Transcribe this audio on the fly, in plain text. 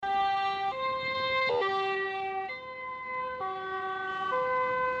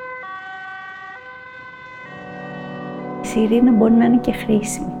σιρήνα μπορεί να είναι και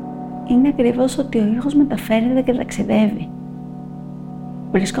χρήσιμη. Είναι ακριβώς ότι ο ήχος μεταφέρεται και ταξιδεύει.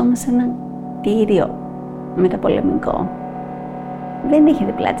 Βρισκόμαστε σε ένα κτίριο μεταπολεμικό. Δεν έχει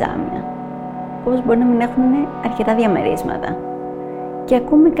διπλά τζάμια. Όπως μπορεί να μην έχουν αρκετά διαμερίσματα. Και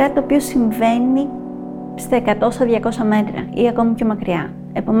ακούμε κάτι το οποίο συμβαίνει στα 100, στα 200 μέτρα ή ακόμη πιο μακριά.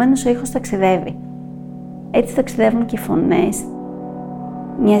 Επομένως ο ήχος ταξιδεύει. Έτσι ταξιδεύουν και οι φωνές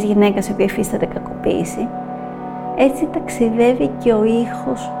μιας γυναίκας η οποία υφίσταται κακοποίηση. Έτσι ταξιδεύει και ο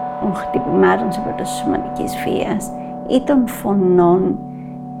ήχος των χτυπημάτων σε περίπτωση σωματικής βίας ή των φωνών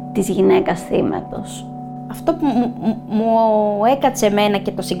της γυναίκας θύματος. Αυτό που μου έκατσε εμένα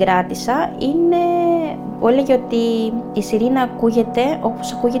και το συγκράτησα είναι που έλεγε ότι η σιρήνα ακούγεται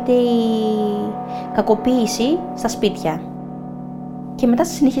όπως ακούγεται η κακοποίηση στα σπίτια. Και μετά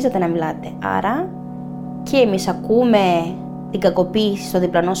συνεχίζετε να μιλάτε. Άρα και εμείς ακούμε την κακοποίηση στο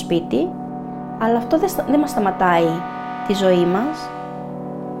διπλανό σπίτι, αλλά αυτό δεν μας σταματάει τη ζωή μας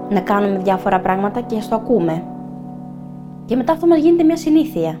να κάνουμε διάφορα πράγματα και ας το ακούμε. Και μετά αυτό μας γίνεται μια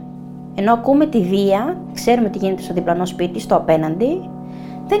συνήθεια. Ενώ ακούμε τη βία, ξέρουμε τι γίνεται στο διπλανό σπίτι, στο απέναντι,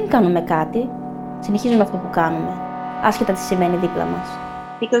 δεν κάνουμε κάτι, συνεχίζουμε αυτό που κάνουμε, άσχετα τι σημαίνει δίπλα μας.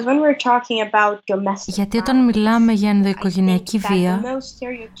 Γιατί όταν μιλάμε για ενδοοικογενειακή βία,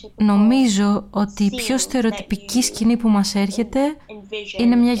 νομίζω ότι η πιο στερεοτυπική σκηνή που μας έρχεται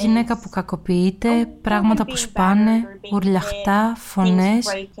είναι μια γυναίκα που κακοποιείται, πράγματα που σπάνε, ουρλιαχτά,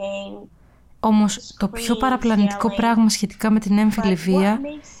 φωνές. Όμως το πιο παραπλανητικό πράγμα σχετικά με την έμφυλη βία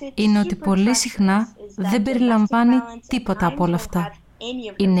είναι ότι πολύ συχνά δεν περιλαμβάνει τίποτα από όλα αυτά.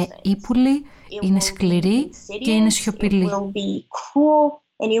 Είναι ύπουλη, είναι σκληρή και είναι σιωπηλή.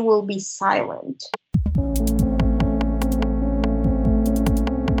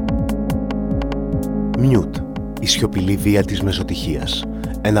 Μιούτ, η σιωπηλή βία της μεσοτυχίας.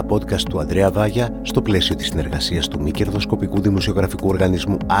 Ένα podcast του Ανδρέα Βάγια στο πλαίσιο της συνεργασίας του μη κερδοσκοπικού δημοσιογραφικού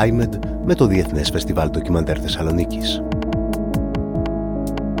οργανισμού IMED με το Διεθνές Φεστιβάλ Ντοκιμαντέρ Θεσσαλονίκης.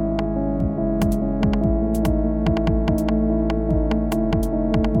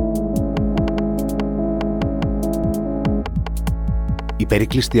 Η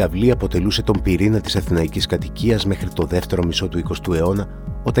περίκλειστη αυλή αποτελούσε τον πυρήνα της αθηναϊκής κατοικίας μέχρι το δεύτερο μισό του 20ου αιώνα,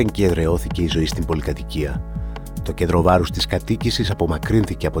 όταν κεντρεώθηκε η ζωή στην πολυκατοικία. Το κέντρο βάρους της κατοίκησης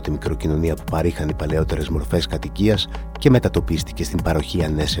απομακρύνθηκε από τη μικροκοινωνία που παρήχαν οι παλαιότερες μορφές κατοικίας και μετατοπίστηκε στην παροχή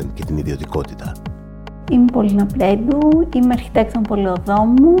ανέσεων και την ιδιωτικότητα. Είμαι Πολίνα Πρέντου, είμαι αρχιτέκτον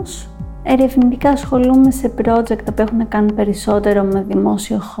πολεοδόμος. Ερευνητικά ασχολούμαι σε project που έχουν να κάνουν περισσότερο με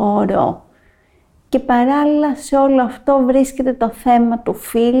δημόσιο χώρο. Και παράλληλα σε όλο αυτό βρίσκεται το θέμα του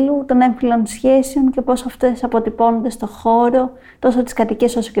φύλου, των έμφυλων σχέσεων και πώς αυτές αποτυπώνονται στο χώρο τόσο της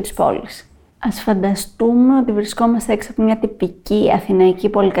κατοικίας όσο και της πόλης. Ας φανταστούμε ότι βρισκόμαστε έξω από μια τυπική αθηναϊκή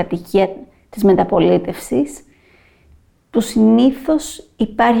πολυκατοικία της μεταπολίτευσης, που συνήθως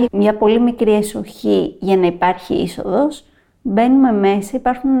υπάρχει μια πολύ μικρή εσοχή για να υπάρχει είσοδος. Μπαίνουμε μέσα,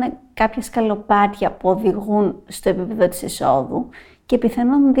 υπάρχουν κάποια σκαλοπάτια που οδηγούν στο επίπεδο της εισόδου και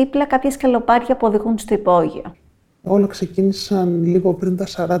πιθανόν δίπλα κάποια σκαλοπάτια που οδηγούν στο υπόγειο. Όλα ξεκίνησαν λίγο πριν τα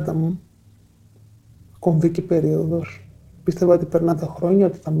 40 μου, κομβική περίοδος. Πίστευα ότι περνά τα χρόνια,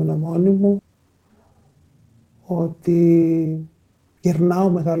 ότι θα μείνω μόνη μου, ότι γυρνάω,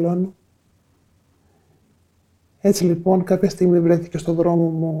 μεγαλώνω. Έτσι λοιπόν κάποια στιγμή βρέθηκε στο δρόμο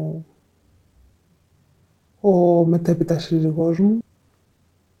μου ο μετέπειτα σύζυγός μου.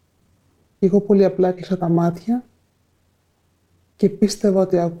 Και εγώ πολύ απλά κλείσα τα μάτια και πίστευα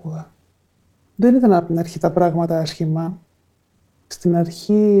ότι άκουγα. Δεν ήταν από την αρχή τα πράγματα άσχημα. Στην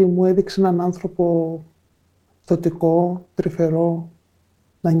αρχή μου έδειξε έναν άνθρωπο θωτικό, τρυφερό,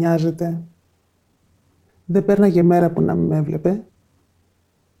 να νοιάζεται. Δεν πέρναγε μέρα που να μην με έβλεπε.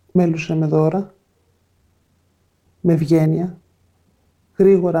 Με έλουσε με δώρα, με ευγένεια.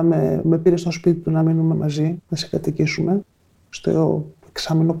 Γρήγορα με πήρε στο σπίτι του να μείνουμε μαζί, να συγκατοικήσουμε, στο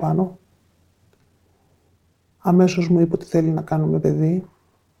εξάμηνο πάνω. Αμέσως μου είπε ότι θέλει να κάνουμε παιδί.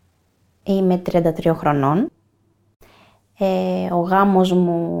 Είμαι 33 χρονών. Ο γάμος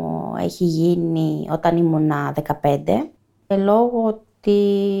μου έχει γίνει όταν ήμουνα 15. Λόγω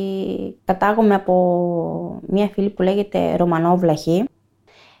ότι κατάγομαι από μια φίλη που λέγεται Ρωμανόβλαχη,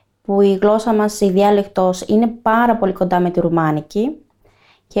 που η γλώσσα μας, η διάλεκτος, είναι πάρα πολύ κοντά με τη ρουμάνικη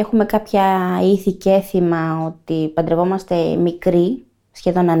και έχουμε κάποια ήθη και έθιμα ότι παντρευόμαστε μικροί,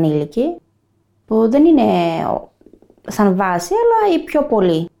 σχεδόν ανήλικοι, που δεν είναι σαν βάση, αλλά οι πιο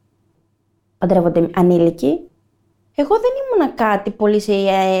πολλοί παντρεύονται ανήλικοι. Εγώ δεν ήμουνα κάτι πολύ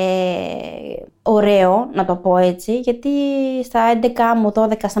ωραίο, να το πω έτσι, γιατί στα 11 μου,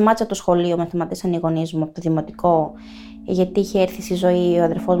 12 σταμάτησα το σχολείο, με θεματίσαν οι γονείς μου από το δημοτικό, γιατί είχε έρθει στη ζωή ο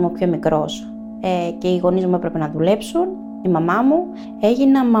αδερφός μου πιο μικρός. και οι γονείς μου έπρεπε να δουλέψουν, η μαμά μου.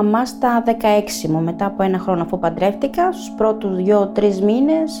 Έγινα μαμά στα 16 μου, μετά από 1 χρόνο αφού παντρεύτηκα. Στους πρώτους 2-3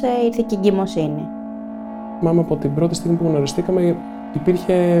 μήνες ήρθε και η εγκυμοσύνη. Μάμα, από την πρώτη στιγμή που γνωριστήκαμε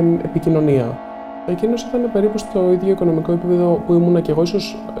υπήρχε επικοινωνία. Εκείνος ήταν περίπου στο ίδιο οικονομικό επίπεδο που ήμουνα και εγώ,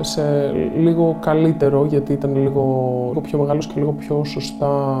 ίσως σε λίγο καλύτερο, γιατί ήταν λίγο πιο μεγάλος και λίγο πιο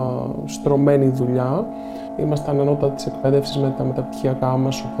σωστά στρωμένη δουλειά. Ήμασταν ανώτατα της εκπαίδευσης με τα μεταπτυχιακά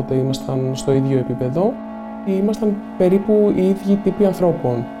μας, οπότε ήμασταν στο ίδιο επίπεδο. Ήμασταν περίπου οι ίδιοι τύποι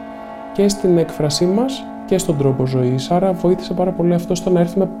ανθρώπων και στην έκφρασή μας και στον τρόπο ζωής. Άρα βοήθησε πάρα πολύ αυτό στο να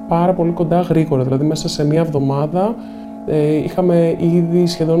έρθουμε πάρα πολύ κοντά γρήγορα. Δηλαδή, μέσα σε μία εβδομάδα είχαμε ήδη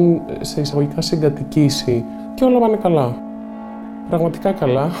σχεδόν σε εισαγωγικά συγκατοικήσει και όλα πάνε καλά. Πραγματικά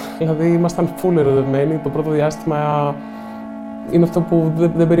καλά. Δηλαδή, ήμασταν full ερωτευμένοι. Το πρώτο διάστημα είναι αυτό που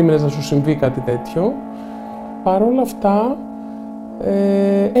δεν περίμενες να σου συμβεί κάτι τέτοιο. Παρ' όλα αυτά,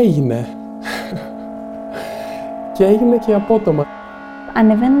 έγινε. Και έγινε και απότομα.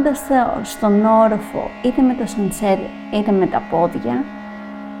 Ανεβαίνοντας στον όροφο, είτε με το σανσέρ είτε με τα πόδια,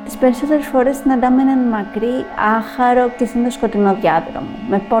 τις περισσότερες φορές συναντάμε έναν μακρύ, άχαρο και συνήθως σκοτεινό διάδρομο,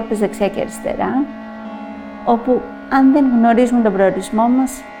 με πόρτες δεξιά και αριστερά, όπου αν δεν γνωρίζουμε τον προορισμό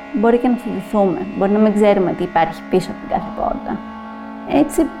μας, μπορεί και να φοβηθούμε, μπορεί να μην ξέρουμε τι υπάρχει πίσω από την κάθε πόρτα.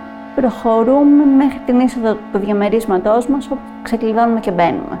 Έτσι προχωρούμε μέχρι την είσοδο του διαμερίσματός μας, όπου ξεκλειδώνουμε και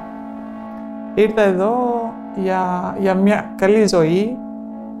μπαίνουμε. Ήρθα εδώ για μια καλή ζωή,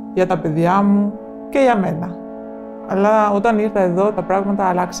 για τα παιδιά μου και για μένα. Αλλά όταν ήρθα εδώ, τα πράγματα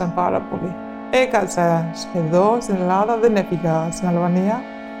αλλάξαν πάρα πολύ. Έκατσα εδώ, στην Ελλάδα, δεν έφυγα στην Αλβανία.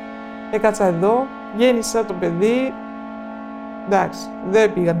 Έκατσα εδώ, γέννησα το παιδί. Εντάξει,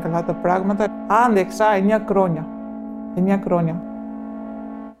 δεν πήγαν καλά τα πράγματα. Άντεξα 9 χρόνια. 9 χρόνια.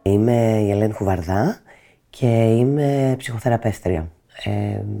 Είμαι η Ελένη Χουβαρδά και είμαι ψυχοθεραπεύτρια.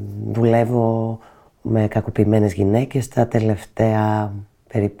 Δουλεύω με κακοποιημένες γυναίκες τα τελευταία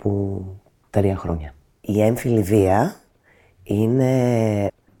περίπου 3 χρόνια. Η έμφυλη βία είναι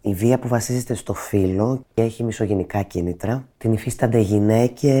η βία που βασίζεται στο φύλο και έχει μισογενικά κίνητρα. Την υφίστανται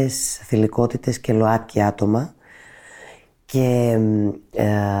γυναίκες, θηλυκότητες και ΛΟΑΤΚΙ άτομα και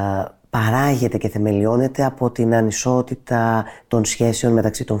παράγεται και θεμελιώνεται από την ανισότητα των σχέσεων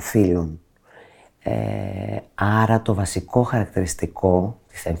μεταξύ των φύλων. Άρα το βασικό χαρακτηριστικό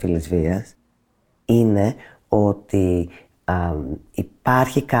της έμφυλης βίας είναι ότι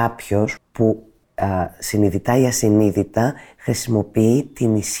υπάρχει κάποιος που συνειδητά ή ασυνείδητα χρησιμοποιεί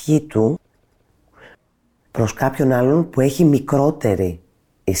την ισχύ του προς κάποιον άλλον που έχει μικρότερη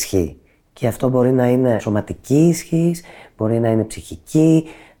ισχύ. Και αυτό μπορεί να είναι σωματική ισχύς, μπορεί να είναι ψυχική,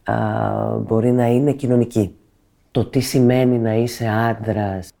 μπορεί να είναι κοινωνική. Το τι σημαίνει να είσαι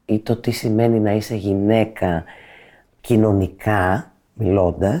άντρας ή το τι σημαίνει να είσαι γυναίκα κοινωνικά,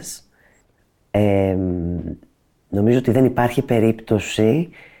 μιλώντας, νομίζω ότι δεν υπάρχει περίπτωση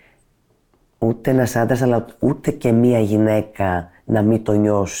ούτε ένας άντρας, αλλά ούτε και μία γυναίκα να μην το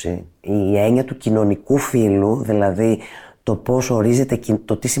νιώσει. Η έννοια του κοινωνικού φύλου, δηλαδή το πώς ορίζεται,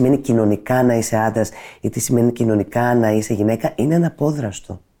 το τι σημαίνει κοινωνικά να είσαι άντρας ή τι σημαίνει κοινωνικά να είσαι γυναίκα, είναι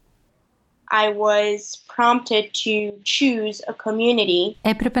αναπόδραστο.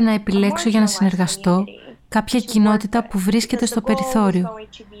 Έπρεπε να επιλέξω για να συνεργαστώ κάποια κοινότητα που βρίσκεται στο περιθώριο,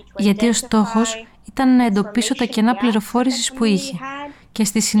 γιατί ο στόχος ήταν να εντοπίσω τα κενά πληροφόρησης που είχε και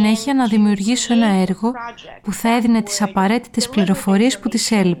στη συνέχεια να δημιουργήσω ένα έργο που θα έδινε τις απαραίτητες πληροφορίες που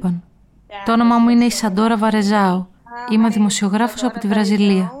της έλειπαν. Το όνομά μου είναι Isadora Varejão. Είμαι δημοσιογράφος από τη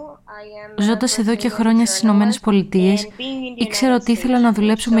Βραζιλία. Ζώντας εδώ και χρόνια στις Ηνωμένες Πολιτείες, ήξερα ότι ήθελα να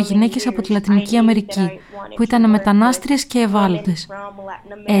δουλέψω με γυναίκες από τη Λατινική Αμερική, που ήταν μετανάστριες και ευάλωτες.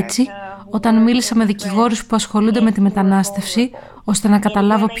 Έτσι, όταν μίλησα με δικηγόρους που ασχολούνται με τη μετανάστευση, ώστε να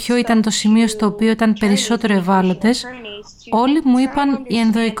καταλάβω ποιο ήταν το σημείο στο οποίο ήταν περισσότερο ευάλωτες, όλοι μου είπαν η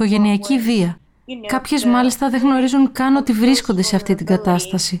ενδοοικογενειακή βία. Κάποιες μάλιστα δεν γνωρίζουν καν ότι βρίσκονται σε αυτή την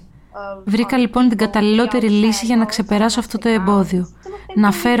κατάσταση. Βρήκα λοιπόν την καταλληλότερη λύση για να ξεπεράσω αυτό το εμπόδιο.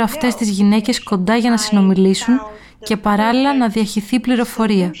 Να φέρω αυτές τις γυναίκες κοντά για να συνομιλήσουν και παράλληλα να διαχυθεί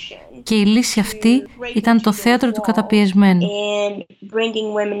πληροφορία. Και η λύση αυτή ήταν το θέατρο του καταπιεσμένου.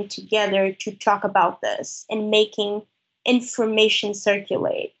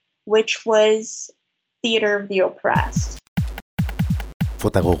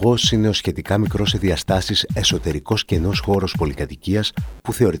 Φωταγωγός είναι ο σχετικά μικρός σε διαστάσεις εσωτερικός κενός χώρος πολυκατοικίας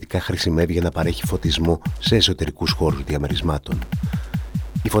που θεωρητικά χρησιμεύει για να παρέχει φωτισμό σε εσωτερικούς χώρους διαμερισμάτων.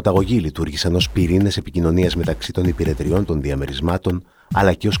 Οι φωταγωγοί λειτουργήσαν ως πυρήνες επικοινωνίας μεταξύ των υπηρετριών των διαμερισμάτων,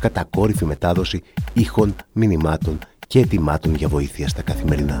 αλλά και ως κατακόρυφη μετάδοση ήχων, μηνυμάτων και αιτημάτων για βοήθεια στα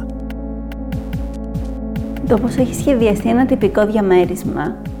καθημερινά. Το πώς έχει σχεδιαστεί ένα τυπικό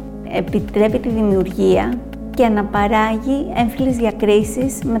διαμέρισμα επιτρέπει τη δημιουργία και αναπαράγει έμφυλες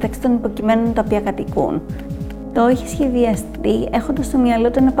διακρίσεις μεταξύ των υποκειμένων τα οποία κατοικούν. Το έχει σχεδιαστεί έχοντας στο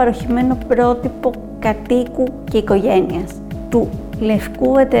μυαλό του ένα παροχημένο πρότυπο κατοίκου και οικογένειας. Του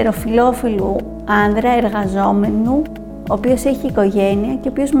λευκού ετεροφιλόφιλου άνδρα εργαζόμενου, ο οποίος έχει οικογένεια και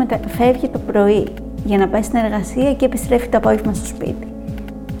ο οποίος φεύγει το πρωί για να πάει στην εργασία και επιστρέφει το απόγευμα στο σπίτι.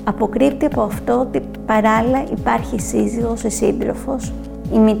 Αποκρύπτει από αυτό ότι παράλληλα υπάρχει σύζυγος ή σύντροφος,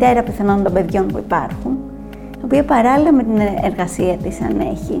 η μητέρα πιθανόν των παιδιών που υπάρχουν, η οποία παράλληλα με την εργασία της, αν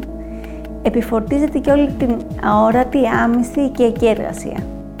έχει, επιφορτίζεται και όλη την αόρατη, άμυστη οικιακή εργασία.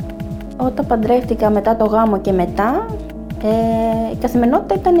 Όταν παντρεύτηκα μετά το γάμο και μετά, η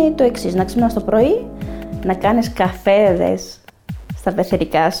καθημερινότητα ήταν το εξής: να ξυπνάς το πρωί, να κάνεις καφέδες στα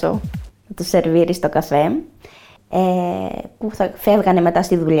πεθερικά σου, να τους σερβίρεις το καφέ, που θα φεύγανε μετά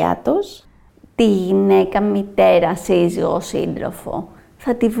στη δουλειά τους. Τη γυναίκα, μητέρα, σύζυγο, σύντροφο,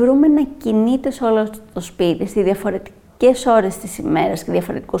 θα τη βρούμε να κινείται σε όλο το σπίτι, σε διαφορετικές ώρες της ημέρας και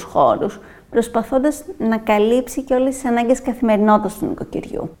διαφορετικούς χώρους, προσπαθώντας να καλύψει και όλες τις ανάγκες καθημερινότητας του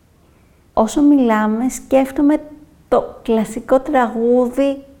νοικοκυριού. Όσο μιλάμε, σκέφτομαι το κλασικό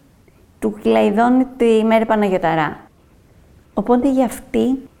τραγούδι του Κλαϊδόνη τη Μέρη Παναγιωταρά. Οπότε για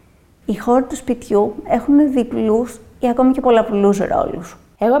αυτή, οι χώροι του σπιτιού έχουν διπλούς ή ακόμη και πολλαπλούς ρόλους.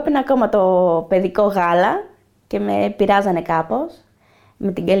 Εγώ έπαιρνα ακόμα το παιδικό γάλα και με πειράζανε κάπως,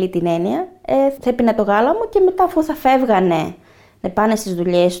 με την καλή την έννοια. Θα έπαιρνα το γάλα μου και μετά, αφού θα φεύγανε να πάνε στις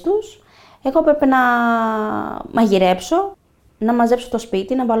δουλειές τους, εγώ έπρεπε να μαγειρέψω, να μαζέψω το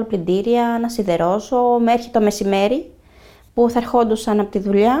σπίτι, να βάλω πλυντήρια, να σιδερώσω. Μέχρι το μεσημέρι που θα ερχόντουσαν από τη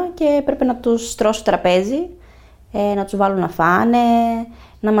δουλειά και έπρεπε να τους στρώσω τραπέζι, να τους βάλω να φάνε,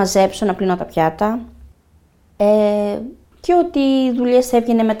 να μαζέψω, να πλύνω τα πιάτα. Και ότι δουλειές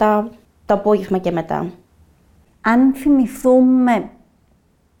έβγαινε μετά το απόγευμα και μετά. Αν θυμηθούμε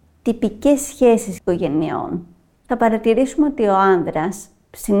τυπικές σχέσεις οικογενειών, θα παρατηρήσουμε ότι ο άνδρας,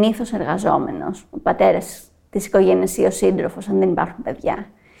 συνήθως εργαζόμενος, ο πατέρας της οικογένειας ή ο σύντροφος, αν δεν υπάρχουν παιδιά,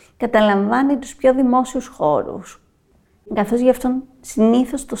 καταλαμβάνει τους πιο δημόσιους χώρους, καθώς γι' αυτόν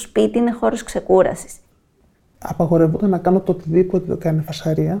συνήθως το σπίτι είναι χώρος ξεκούρασης. Απαγορευόταν να κάνω το οτιδήποτε το κάνει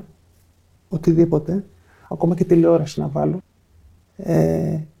φασαρία, οτιδήποτε, ακόμα και τηλεόραση να βάλω.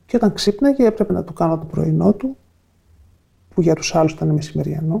 Και όταν ξύπναγε έπρεπε να του κάνω το πρωινό του, που για τους άλλους ήταν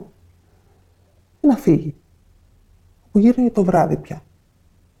μεσημεριανό, και να φύγει. Που γύρω το βράδυ πια.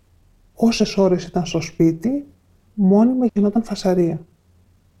 Όσες ώρες ήταν στο σπίτι, μόνιμα γινόταν φασαρία.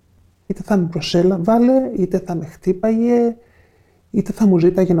 Είτε θα με προσέλαβε, είτε θα με χτύπαγε, είτε θα μου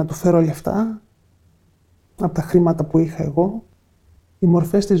ζήταγε να του φέρω λεφτά από τα χρήματα που είχα εγώ. Οι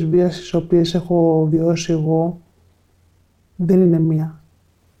μορφές της βίας τις οποίες έχω βιώσει εγώ δεν είναι μία.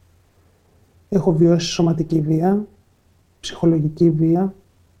 Έχω βιώσει σωματική βία, ψυχολογική βία,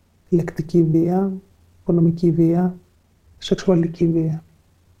 λεκτική βία, οικονομική βία, σεξουαλική βία.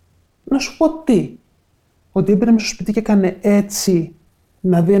 Να σου πω τι, ότι έμπαινε στο σπίτι και έκανε έτσι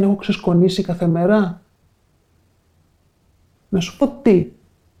να δει αν έχω ξεσκονίσει κάθε μέρα. Να σου πω τι,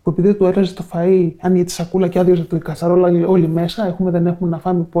 που επειδή του έραζε το φαΐ, άνοιγε τη σακούλα και άδειαζε την κατσαρόλα όλοι μέσα, δεν έχουμε να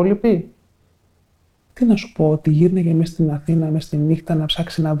φάμε υπόλοιποι. Τι να σου πω, ότι γύρναγε μέσα στην Αθήνα, μέσα στη νύχτα να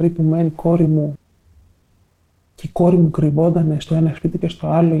ψάξει να βρει που μένει η κόρη μου και η κόρη μου κρυβότανε στο ένα σπίτι και στο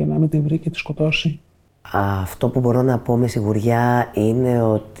άλλο για να μην τη βρει και τη σκοτώσει. Αυτό που μπορώ να πω με σιγουριά είναι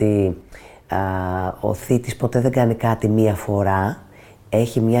ότι ο θήτης ποτέ δεν κάνει κάτι μία φορά.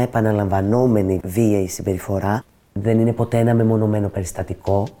 Έχει μια επαναλαμβανόμενη βίαιη συμπεριφορά. Δεν είναι ποτέ ένα μεμονωμένο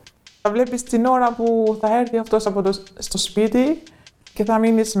περιστατικό. Θα βλέπεις την ώρα που θα έρθει αυτός στο σπίτι και θα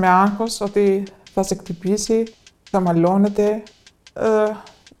μείνεις με άγχος ότι θα σε χτυπήσει, θα μαλώνεται.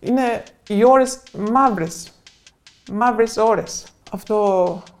 Είναι οι ώρες μαύρες ώρες.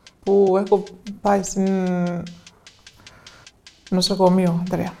 Αυτό που έχω πάει στην νοσοκομείο,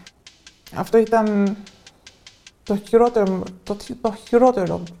 Ανδρέα. Αυτό ήταν το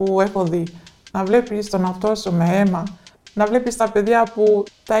χειρότερο που έχω δει. Να βλέπεις τον εαυτό σου με αίμα, να βλέπεις τα παιδιά που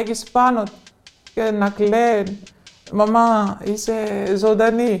τα έχεις πάνω και να κλαίνουν. Μαμά, είσαι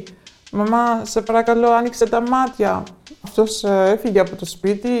ζωντανή. Μαμά, σε παρακαλώ, άνοιξε τα μάτια. Αυτός έφυγε από το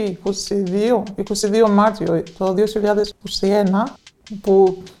σπίτι 22 Μάρτιο το 2021,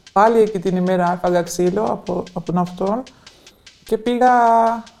 που πάλι εκεί την ημέρα έφαγα ξύλο από τον αυτόν και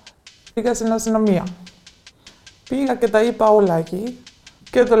πήγα στην αστυνομία. Πήγα και τα είπα όλα εκεί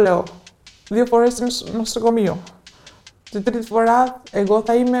και το λέω. 2 φορές στο νοσοκομείο. Την τρίτη φορά εγώ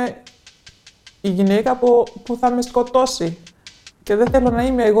θα είμαι η γυναίκα που θα με σκοτώσει. Και δεν θέλω να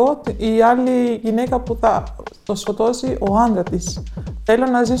είμαι εγώ η άλλη γυναίκα που θα το σκοτώσει ο άντρα της. Θέλω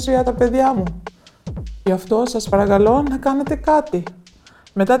να ζήσω για τα παιδιά μου. Γι' αυτό σας παρακαλώ να κάνετε κάτι.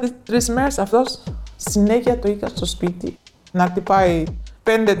 Μετά τις 3 μέρες αυτός συνέχεια το είχα στο σπίτι. Να χτυπάει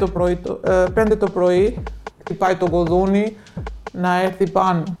 5 το πρωί, χτυπάει το κουδούνι, να έρθει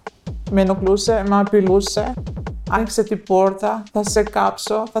πάνω. Με ενοχλούσε, με απειλούσε. Άνοιξε την πόρτα, θα σε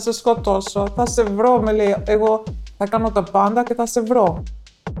κάψω, θα σε σκοτώσω, θα σε βρω, με λέει. Εγώ θα κάνω τα πάντα και θα σε βρω.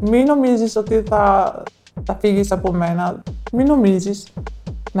 Μην νομίζεις ότι θα φύγεις από μένα. Μην νομίζεις.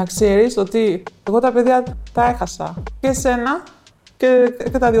 Να ξέρεις ότι εγώ τα παιδιά τα έχασα. Και εσένα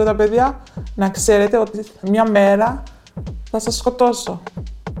και τα δύο τα παιδιά. Να ξέρετε ότι μια μέρα θα σας σκοτώσω.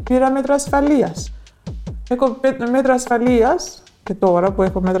 Πήρα μέτρα ασφαλείας. Έχω μέτρα ασφαλείας και τώρα που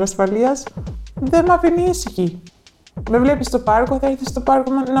έχω μέτρα ασφαλείας δεν με αφήνει ήσυχη. Με βλέπει στο πάρκο, θα έρθει στο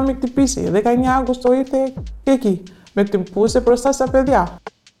πάρκο να με χτυπήσει. 19 Αύγουστο ήρθε και εκεί. Με χτυπούσε μπροστά στα παιδιά.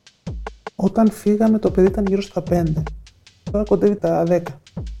 Όταν φύγαμε το παιδί ήταν γύρω στα 5. Τώρα κοντεύει τα 10.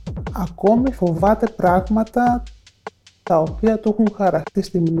 Ακόμη φοβάται πράγματα τα οποία του έχουν χαραχτεί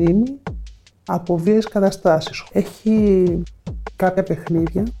στη μνήμη από βίαιες καταστάσεις. Έχει κάποια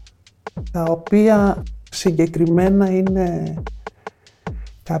παιχνίδια τα οποία συγκεκριμένα είναι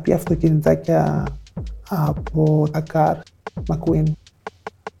κάποια αυτοκινητάκια από τα car, McQueen,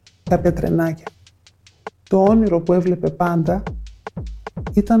 κάποια τρενάκια. Το όνειρο που έβλεπε πάντα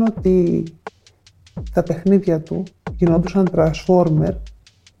ήταν ότι τα παιχνίδια του γινόντουσαν transformer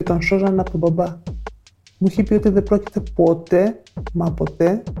και τον σώζαν από τον μπαμπά. Μου είχε πει ότι δεν πρόκειται ποτέ, μα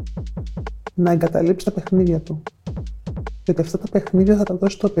ποτέ, να εγκαταλείψει τα παιχνίδια του. Και ότι αυτά τα παιχνίδια θα τα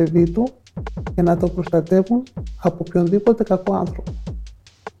δώσει στο παιδί του για να το προστατεύουν από οποιονδήποτε κακό άνθρωπο.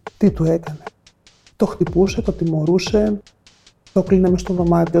 Τι του έκανε? Το χτυπούσε, το τιμωρούσε, το κλείνε μες στο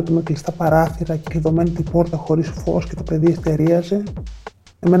δωμάτιο του με κλειστά παράθυρα και κλειδωμένη την πόρτα χωρίς φως και το παιδί ιστερίαζε.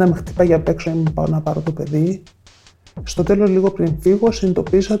 Εμένα με χτυπάγε απ' έξω ή πάω να πάρω το παιδί. Στο τέλος, λίγο πριν φύγω,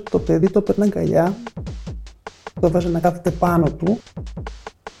 συνειδητοποίησα ότι το παιδί το παίρνει αγκαλιά, το βάζει να κάθεται πάνω του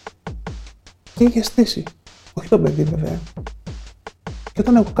και είχε στήσει. Όχι το παιδί βέβαια. Και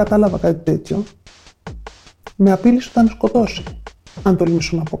όταν εγώ κατάλαβα κάτι τέτοιο, με απείλησε ότι θα με σκοτώσει, αν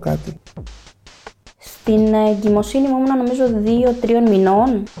τολμήσω να πω κάτι. Στην εγκυμοσύνη μου ήμουν νομίζω 2-3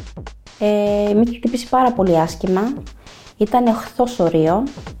 μηνών. Με είχε χτυπήσει πάρα πολύ άσχημα. Ήταν 8 ορίων.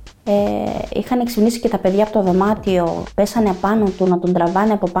 Είχαν εξυπνήσει και τα παιδιά από το δωμάτιο, πέσανε απάνω του να τον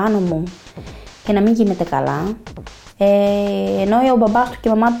τραβάνε από πάνω μου και να μην γίνεται καλά. Ενώ ο μπαμπάς του και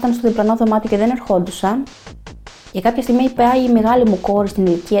η μαμά του ήταν στο διπλανό δωμάτιο και δεν ερχόντουσαν. Για κάποια στιγμή πάει η μεγάλη μου κόρη στην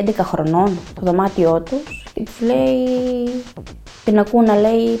ηλικία 11 χρονών στο δωμάτιό τους και της λέει, την ακούω να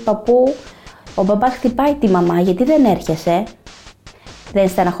λέει, παππού, ο μπαμπάς χτυπάει τη μαμά, γιατί δεν έρχεσαι? Δεν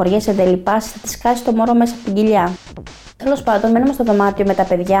στεναχωριέσαι, δεν λυπάσαι, θα της σκάσει το μωρό μέσα από την κοιλιά. Τέλος πάντων, μένουμε στο δωμάτιο με τα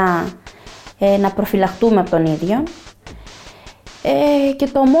παιδιά να προφυλαχτούμε από τον ίδιο. Και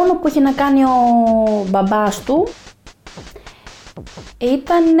το μόνο που είχε να κάνει ο μπαμπάς του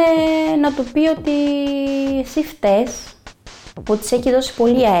ήταν να του πει ότι εσύ φταίς, που της έχει δώσει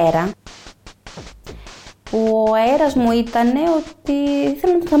πολύ αέρα. Που ο αέρας μου ήταν ότι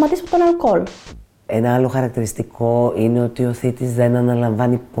θέλω να το σταματήσω από τον αλκοόλ. Ένα άλλο χαρακτηριστικό είναι ότι ο θήτης δεν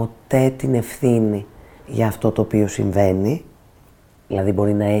αναλαμβάνει ποτέ την ευθύνη για αυτό το οποίο συμβαίνει. Δηλαδή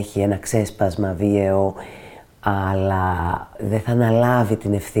μπορεί να έχει ένα ξέσπασμα βίαιο, αλλά δεν θα αναλάβει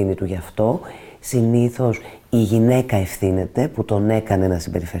την ευθύνη του γι' αυτό. Συνήθως η γυναίκα ευθύνεται που τον έκανε να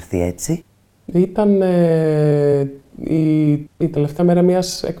συμπεριφερθεί έτσι. Ήταν η τελευταία μέρα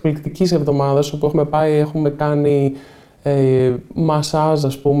μιας εκπληκτικής εβδομάδας όπου έχουμε πάει, έχουμε κάνει μασάζ,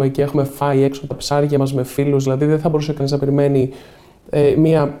 ας πούμε, και έχουμε φάει έξω τα ψάρια μας με φίλους. Δηλαδή δεν θα μπορούσε κανείς να περιμένει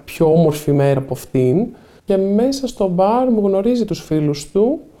μια πιο όμορφη μέρα από αυτήν. Και μέσα στο μπαρ μου γνωρίζει τους φίλους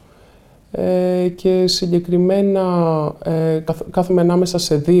του και συγκεκριμένα κάθομαι ανάμεσα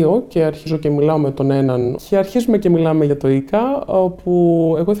σε δύο και αρχίζω και μιλάω με τον έναν. Και αρχίζουμε και μιλάμε για το ΙΚΑ,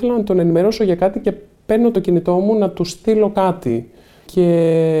 όπου εγώ ήθελα να τον ενημερώσω για κάτι και παίρνω το κινητό μου να του στείλω κάτι. Και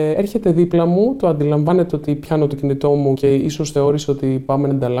έρχεται δίπλα μου, το αντιλαμβάνεται ότι πιάνω το κινητό μου και ίσως θεώρησε ότι πάμε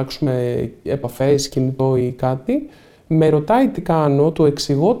να ανταλλάξουμε επαφές, κινητό ή κάτι. Με ρωτάει τι κάνω, του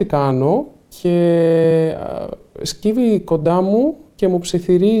εξηγώ τι κάνω και σκύβει κοντά μου και μου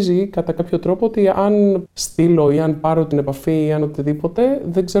ψιθυρίζει κατά κάποιο τρόπο ότι αν στείλω ή αν πάρω την επαφή ή αν οτιδήποτε,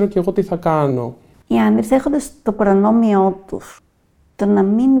 δεν ξέρω κι εγώ τι θα κάνω. Οι άνδρες έχοντας το προνόμιό τους, το να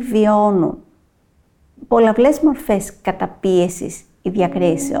μην βιώνουν πολλαπλές μορφές καταπίεσης ή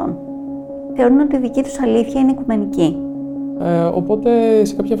διακρίσεων, θεωρούν ότι η δική τους αλήθεια είναι οικουμενική. Οπότε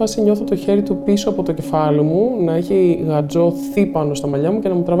σε κάποια φάση νιώθω το χέρι του πίσω από το κεφάλι μου, να έχει γατζώθει πάνω στα μαλλιά μου και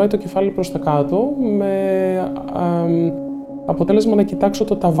να μου τραβάει το κεφάλι προς τα κάτω, με αποτέλεσμα να κοιτάξω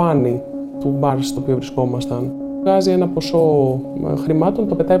το ταβάνι του μπαρ στο οποίο βρισκόμασταν. Βγάζει ένα ποσό χρημάτων,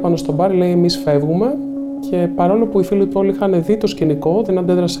 το πετάει πάνω στο μπαρ, λέει εμείς φεύγουμε Και παρόλο που οι φίλοι του όλοι είχαν δει το σκηνικό, δεν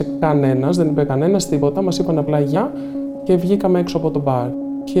αντέδρασε κανένας, δεν είπε κανένας τίποτα. Μας είπαν απλά γεια και βγήκαμε έξω από το μπαρ.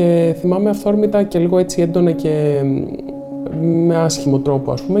 Και θυμάμαι αυθόρμητα και λίγο έτσι έντονα και με άσχημο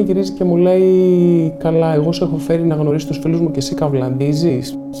τρόπο, ας πούμε, γυρίζει και μου λέει «Καλά, εγώ σε έχω φέρει να γνωρίσεις τους φίλους μου και εσύ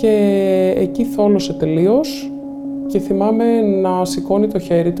καυλαντίζεις». Και εκεί θόλωσε τελείως και θυμάμαι να σηκώνει το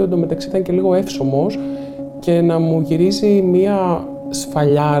χέρι του, εντωμεταξύ ήταν και λίγο εύσωμος, και να μου γυρίζει μία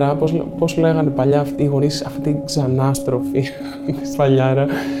σφαλιάρα, πώς λέγανε παλιά οι γονείς, αυτή την ξανάστροφη σφαλιάρα,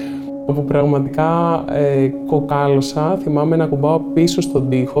 όπου πραγματικά κοκάλωσα. Θυμάμαι να κουμπάω πίσω στον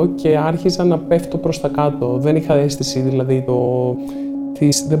τοίχο και άρχιζα να πέφτω προς τα κάτω. Δεν είχα αίσθηση, δηλαδή,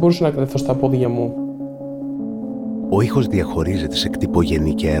 δεν μπορούσα να κρατηθώ στα πόδια μου. Ο ήχος διαχωρίζεται σε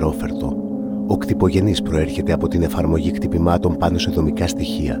κτυπογενή και αερόφερτο. Ο κτυπογενής προέρχεται από την εφαρμογή κτυπημάτων πάνω σε δομικά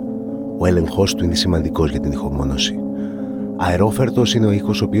στοιχεία. Ο έλεγχος του είναι σημαντικός για την ηχομόνωση. Αερόφερτος είναι ο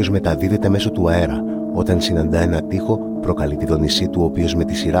ήχος ο οποίος μεταδίδεται μέσω του αέρα. Όταν συναντά ένα τοίχο, προκαλεί τη δόνησή του, ο οποίος με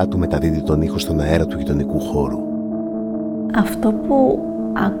τη σειρά του μεταδίδει τον ήχο στον αέρα του γειτονικού χώρου. Αυτό που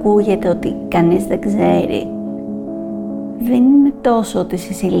ακούγεται ότι κανείς δεν ξέρει, δεν είναι τόσο ότι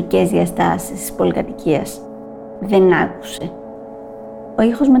στις υλικές διαστάσεις της πολυκατοικίας δεν άκουσε. Ο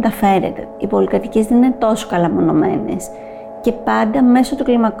ήχος μεταφέρεται. Οι πολυκατοικίες δεν είναι τόσο καλά μονωμένες και πάντα μέσω του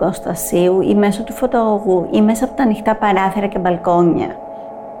κλιμακοστασίου ή μέσω του φωτοαγωγού ή μέσα από τα ανοιχτά παράθυρα και μπαλκόνια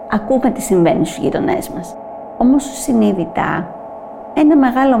ακούμε τι συμβαίνει στους γειτονές μας. Όμως συνείδητα, ένα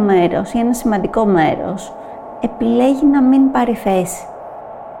μεγάλο μέρος ή ένα σημαντικό μέρος επιλέγει να μην πάρει θέση.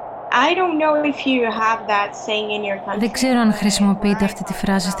 Δεν ξέρω αν χρησιμοποιείτε αυτή τη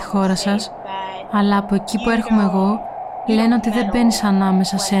φράση στη χώρα σας, αλλά από εκεί που έρχομαι εγώ, λένε ότι δεν μπαίνεις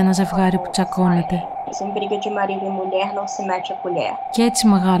ανάμεσα σε ένα ζευγάρι που τσακώνεται. Και έτσι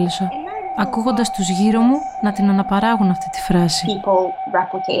μεγάλωσα, ακούγοντας τους γύρω μου να την αναπαράγουν αυτή τη φράση.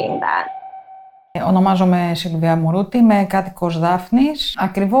 Ονομάζομαι Σιλβία Μουρούτη, είμαι κάτοικος Δάφνης.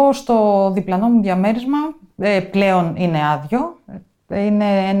 Ακριβώς στο διπλανό μου διαμέρισμα πλέον είναι άδειο. Είναι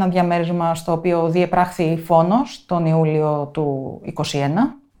ένα διαμέρισμα στο οποίο διεπράχθη φόνος τον Ιούλιο του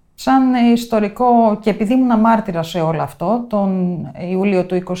 2021. Σαν ιστορικό, και επειδή ήμουν μάρτυρα σε όλο αυτό, τον Ιούλιο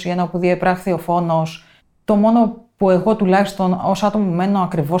του 2021 που διεπράχθη ο φόνος, το μόνο που εγώ τουλάχιστον ως άτομο μένω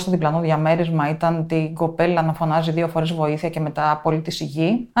ακριβώς στο διπλανό διαμέρισμα ήταν την κοπέλα να φωνάζει 2 φορές βοήθεια και μετά απόλυτη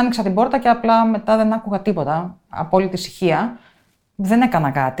σιγή. Άνοιξα την πόρτα και απλά μετά δεν άκουγα τίποτα. Απόλυτη ησυχία. Δεν έκανα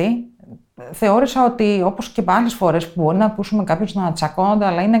κάτι. Θεώρησα ότι, όπως και άλλες φορές που μπορεί να ακούσουμε κάποιους να τσακώνονται,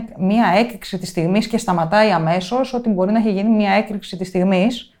 αλλά είναι μία έκρηξη της στιγμής και σταματάει αμέσως, ότι μπορεί να έχει γίνει μία έκρηξη της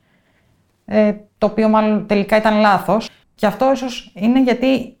στιγμής, το οποίο μάλλον τελικά ήταν λάθος. Και αυτό ίσως είναι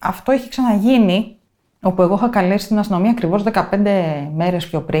γιατί αυτό έχει ξαναγίνει, όπου εγώ είχα καλέσει την αστυνομία ακριβώς 15 μέρες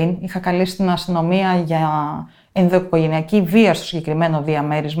πιο πριν. Είχα καλέσει την αστυνομία για ενδοοικογενειακή βία στο συγκεκριμένο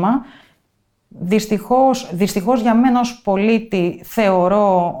διαμέρισμα. Δυστυχώς για μένα ως πολίτη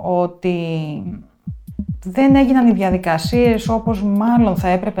θεωρώ ότι δεν έγιναν οι διαδικασίες όπως μάλλον θα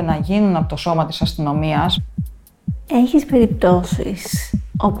έπρεπε να γίνουν από το σώμα της αστυνομίας. Έχεις περιπτώσεις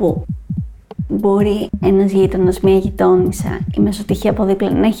όπου μπορεί ένας γείτονας, μία γειτόνισσα ή μέσω τυχαία από δίπλα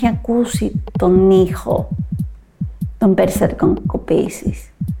να έχει ακούσει τον ήχο των περιστατικών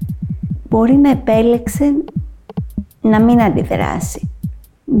κακοποίησης. Μπορεί να επέλεξε να μην αντιδράσει.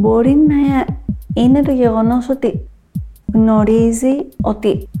 Μπορεί να είναι το γεγονός ότι γνωρίζει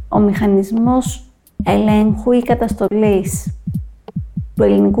ότι ο μηχανισμός ελέγχου ή καταστολής του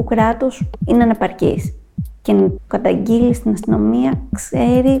ελληνικού κράτους είναι ανεπαρκής και να καταγγείλει στην αστυνομία,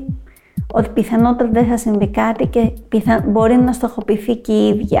 ξέρει ότι πιθανότατα δεν θα συμβεί κάτι και μπορεί να στοχοποιηθεί και η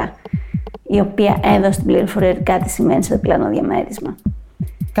ίδια, η οποία έδωσε την πληροφορία κάτι σημαίνει στο διπλανό διαμέρισμα.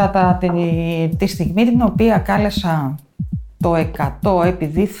 Κατά τη στιγμή την οποία κάλεσα το 100,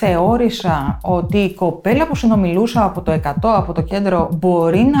 επειδή θεώρησα ότι η κοπέλα που συνομιλούσα από το 100, από το κέντρο,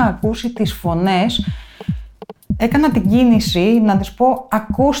 μπορεί να ακούσει τις φωνές, έκανα την κίνηση να της πω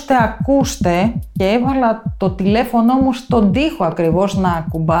ακούστε και έβαλα το τηλέφωνο μου στον τοίχο ακριβώς να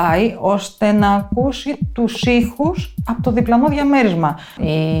ακουμπάει, ώστε να ακούσει τους ήχους από το διπλανό διαμέρισμα.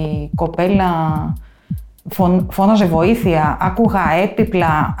 Η κοπέλα φώναζε βοήθεια, άκουγα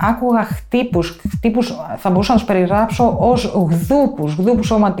έπιπλα, άκουγα χτύπους θα μπορούσα να τους περιγράψω ως γδούπους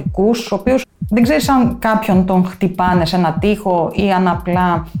σωματικούς, τους οποίους δεν ξέρεις αν κάποιον τον χτυπάνε σε ένα τοίχο ή αν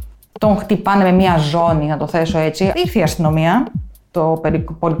απλά τον χτυπάνε με μία ζώνη, να το θέσω έτσι. Ήρθε η αστυνομία, το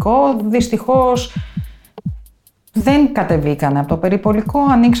περιπολικό, δυστυχώς δεν κατεβήκανε από το περιπολικό,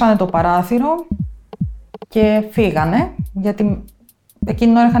 ανοίξανε το παράθυρο και φύγανε, γιατί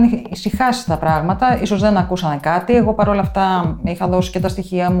εκείνη την ώρα είχαν ησυχάσει τα πράγματα, ίσως δεν ακούσανε κάτι. Εγώ παρόλα αυτά είχα δώσει και τα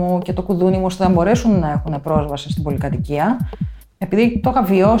στοιχεία μου και το κουδούνι μου, ώστε να μπορέσουν να έχουν πρόσβαση στην πολυκατοικία. επειδή το είχα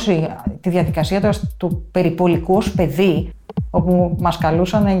βιώσει τη διαδικασία του περιπολικού ως παιδί, όπου μας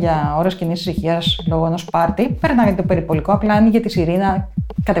καλούσαν για ώρες κοινής ησυχίας λόγω ενός πάρτι, πέρναγε το περιπολικό, απλά άνοιγε τη σιρήνα,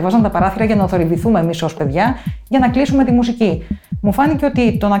 κατεβάζαν τα παράθυρα για να θορυβηθούμε εμείς ως παιδιά, για να κλείσουμε τη μουσική. Μου φάνηκε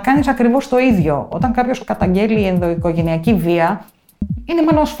ότι το να κάνεις ακριβώς το ίδιο, όταν κάποιος καταγγέλει ενδοοικογενειακή βία, είναι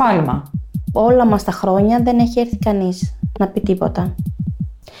μάλλον σφάλμα. Όλα μας τα χρόνια δεν έχει έρθει κανείς να πει τίποτα.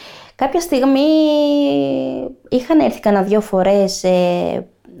 Κάποια στιγμή είχαν έρθει κανένα 2 φορές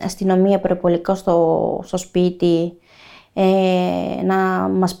αστυνομία περιπολικό στο σπίτι, να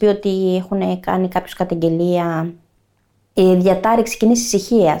μας πει ότι έχουν κάνει κάποιος καταγγελία, διατάρηξη κοινής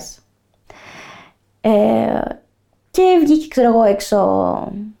ησυχίας. Και βγήκε, ξέρω εγώ, έξω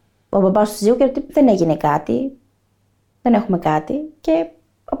ο μπαμπάς του συζύγου και ότι δεν έγινε κάτι, δεν έχουμε κάτι και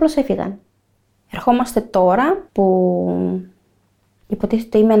απλώς έφυγαν. Ερχόμαστε τώρα που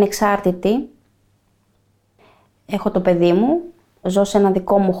υποτίθεται είμαι ανεξάρτητη, έχω το παιδί μου, ζω σε ένα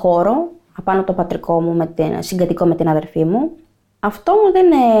δικό μου χώρο, απάνω το πατρικό μου, συγκατοικώ με την αδερφή μου. Αυτό δεν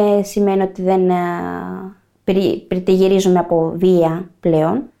σημαίνει ότι δεν περιτριγυρίζομαι από βία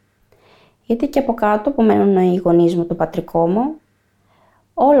πλέον, γιατί και από κάτω που μένουν οι γονείς μου, το πατρικό μου,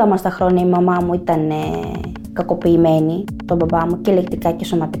 όλα μας τα χρόνια η μαμά μου ήταν κακοποιημένη, τον μπαμπά μου και λεκτικά και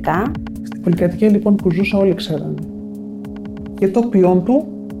σωματικά. Στην πολυκατοικία λοιπόν που ζούσα όλοι ξέρανε και το ποιόν του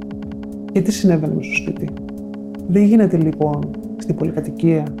και τι συνέβαινε μες στο σπίτι. Δεν γίνεται λοιπόν στην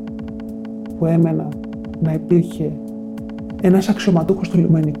πολυκατοικία που έμενα να υπήρχε ένας αξιωματούχος του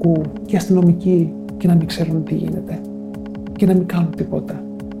λιμενικού και αστυνομικοί και να μην ξέρουν τι γίνεται και να μην κάνουν τίποτα.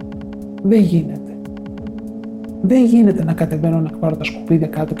 Δεν γίνεται. Δεν γίνεται να κατεβαίνω να πάρω τα σκουπίδια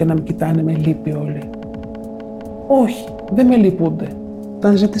κάτω και να με κοιτάνε με λύπη όλοι. Όχι, δεν με λυπούνται.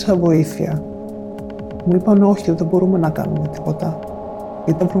 Όταν ζήτησα βοήθεια, μου είπαν όχι, δεν μπορούμε να κάνουμε τίποτα,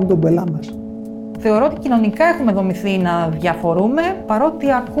 γιατί θα βρούμε τον πελά μας. Θεωρώ ότι κοινωνικά έχουμε δομηθεί να διαφορούμε,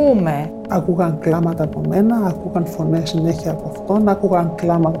 παρότι ακούμε. Άκουγαν κλάματα από μένα, άκουγαν φωνές συνέχεια από αυτόν, άκουγαν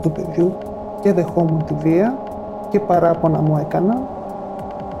κλάματα του παιδιού και δεχόμουν τη βία και παράπονα μου έκανα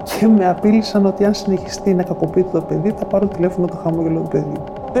και με απείλησαν ότι αν συνεχιστεί να κακοποιείται το παιδί θα πάρω τηλέφωνο το χαμόγελο του παιδιού.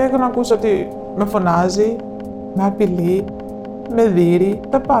 Έχω να ακούσω ότι με φωνάζει, με απειλεί, με δείρει,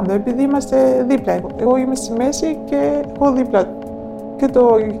 τα πάντα, επειδή είμαστε δίπλα. Εγώ είμαι στη μέση και εγώ δίπλα. Και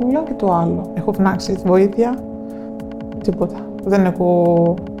το ένα και το άλλο. Έχω φωνάξει βοήθεια, τίποτα. Δεν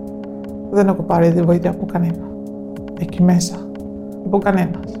έχω πάρει τη βοήθεια από κανένα. Εκεί μέσα, από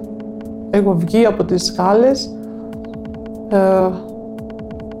κανένας. Έχω βγει από τις σκάλες,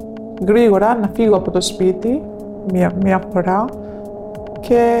 γρήγορα να φύγω από το σπίτι, μία φορά,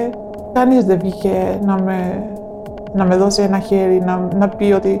 και κανείς δεν βγήκε να με δώσει ένα χέρι, να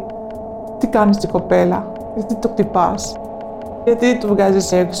πει ότι τι κάνεις την κοπέλα, γιατί το χτυπάς, γιατί το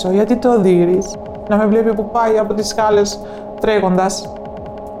βγάζεις έξω, γιατί το δείρεις. Να με βλέπει που πάει από τις σκάλες τρέχοντας,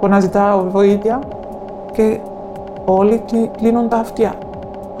 που να ζητάω βοήθεια και όλοι κλείνουν τα αυτιά.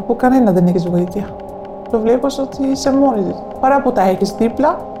 Από κανένα δεν έχεις βοήθεια. Το βλέπεις ότι είσαι μόνη της. Παρά που τα έχεις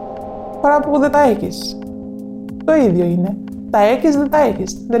δίπλα, παρά που δεν τα έχεις. Το ίδιο είναι. Τα έχεις, δεν τα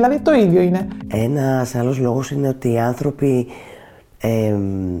έχεις. Δηλαδή το ίδιο είναι. Ένας άλλος λόγος είναι ότι οι άνθρωποι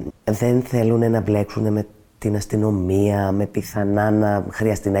δεν θέλουν να μπλέξουν με την αστυνομία, με πιθανά να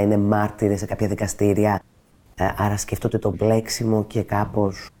χρειαστεί να είναι μάρτυρες σε κάποια δικαστήρια. Άρα σκέφτονται το μπλέξιμο και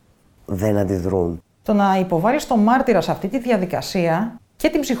κάπως δεν αντιδρούν. Το να υποβάλεις τον μάρτυρα σε αυτή τη διαδικασία, και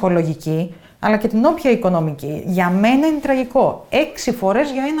την ψυχολογική, αλλά και την όποια οικονομική, για μένα είναι τραγικό. 6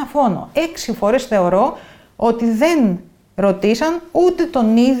 φορές για ένα φόνο. 6 φορές θεωρώ ότι δεν ρωτήσαν ούτε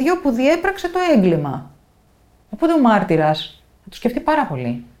τον ίδιο που διέπραξε το έγκλημα. Οπότε ο μάρτυρας θα το σκεφτεί πάρα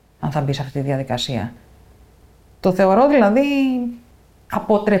πολύ αν θα μπει σε αυτή τη διαδικασία. Το θεωρώ δηλαδή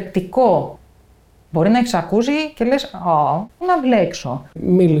αποτρεπτικό. Μπορεί να έχεις ακούσει και λες να μπλέξω.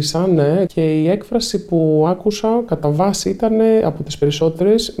 Μίλησα, ναι, και η έκφραση που άκουσα κατά βάση ήταν από τις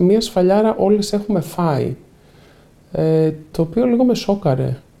περισσότερες μία σφαλιάρα όλες έχουμε φάει. Το οποίο λίγο με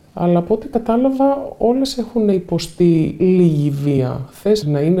σόκαρε. Αλλά από ό,τι κατάλαβα όλες έχουν υποστεί λίγη βία. Θες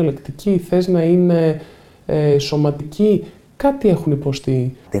να είναι λεκτική, θες να είναι σωματική, κάτι έχουν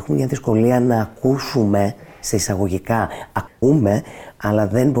υποστεί. Έχουμε μια δυσκολία να ακούσουμε σε εισαγωγικά. Ακούμε, αλλά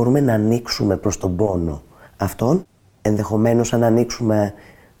δεν μπορούμε να ανοίξουμε προς τον πόνο αυτόν. Ενδεχομένως, αν ανοίξουμε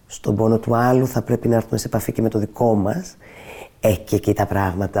στον πόνο του άλλου, θα πρέπει να έρθουμε σε επαφή και με το δικό μας. Και εκεί τα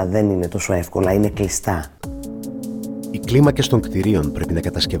πράγματα δεν είναι τόσο εύκολα, είναι κλειστά. Οι κλίμακες των κτηρίων πρέπει να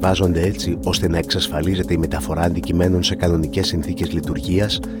κατασκευάζονται έτσι ώστε να εξασφαλίζεται η μεταφορά αντικειμένων σε κανονικές συνθήκες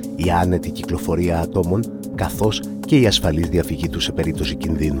λειτουργίας, η άνετη κυκλοφορία ατόμων, καθώς και η ασφαλής διαφυγή τους σε περίπτωση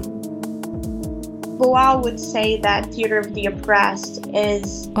κινδύνου.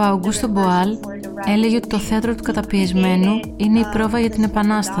 Ο Αουγκούστο Μποάλ έλεγε ότι το θέατρο του καταπιεσμένου είναι η πρόβα για την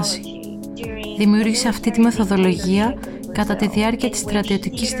Επανάσταση. Δημιούργησε αυτή τη μεθοδολογία κατά τη διάρκεια της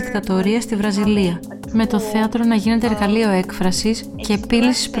στρατιωτικής δικτατορίας στη Βραζιλία, με το θέατρο να γίνεται εργαλείο έκφρασης και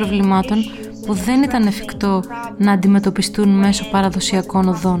επίλυσης προβλημάτων που δεν ήταν εφικτό να αντιμετωπιστούν μέσω παραδοσιακών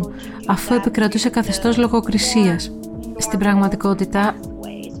οδών, αφού επικρατούσε καθεστώς λογοκρισίας. Στην πραγματικότητα,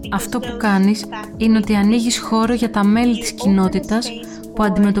 αυτό που κάνεις είναι ότι ανοίγεις χώρο για τα μέλη της κοινότητας που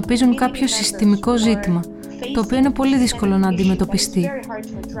αντιμετωπίζουν κάποιο συστημικό ζήτημα, το οποίο είναι πολύ δύσκολο να αντιμετωπιστεί.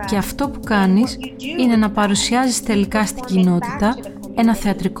 Και αυτό που κάνεις είναι να παρουσιάζεις τελικά στην κοινότητα ένα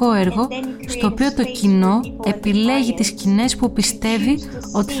θεατρικό έργο στο οποίο το κοινό επιλέγει τις σκηνές που πιστεύει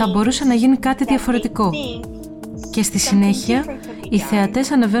ότι θα μπορούσε να γίνει κάτι διαφορετικό. Και στη συνέχεια, οι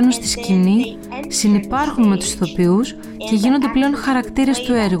θεατές ανεβαίνουν στη σκηνή, συνυπάρχουν με τους ηθοποιούς και γίνονται πλέον χαρακτήρες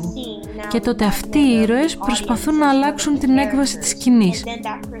του έργου. Και τότε αυτοί οι ήρωες προσπαθούν να αλλάξουν την έκβαση της σκηνής,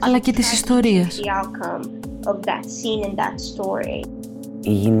 αλλά και της ιστορίας.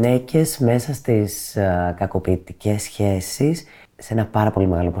 Οι γυναίκες μέσα στις κακοποιητικές σχέσεις, σε ένα πάρα πολύ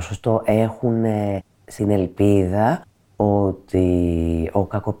μεγάλο ποσοστό, έχουν συνελπίδα ότι ο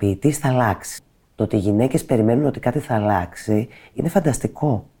κακοποιητής θα αλλάξει. Το ότι οι γυναίκες περιμένουν ότι κάτι θα αλλάξει είναι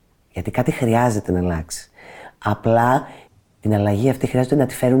φανταστικό, γιατί κάτι χρειάζεται να αλλάξει. Απλά την αλλαγή αυτή χρειάζεται να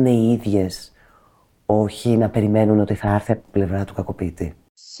τη φέρουν οι ίδιες, όχι να περιμένουν ότι θα έρθει από την πλευρά του κακοποιητή.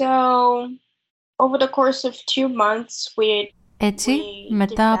 Έτσι,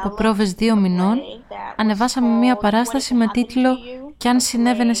 μετά από πρόβες 2 μηνών, ανεβάσαμε μία παράσταση με τίτλο «Κι αν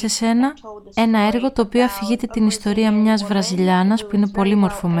συνέβαινε σε σένα», ένα έργο το οποίο αφηγείται την ιστορία μιας Βραζιλιάνας που είναι πολύ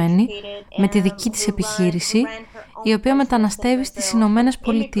μορφωμένη, με τη δική της επιχείρηση, η οποία μεταναστεύει στις Ηνωμένες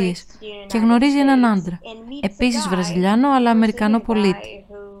Πολιτείες και γνωρίζει έναν άντρα, επίσης Βραζιλιάνο αλλά Αμερικανό πολίτη.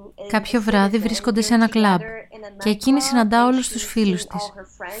 Κάποιο βράδυ βρίσκονται σε ένα κλαμπ και εκείνη συναντά όλους τους φίλους της,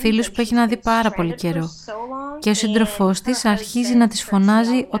 φίλους που έχει να δει πάρα πολύ καιρό. Και ο σύντροφός της αρχίζει να της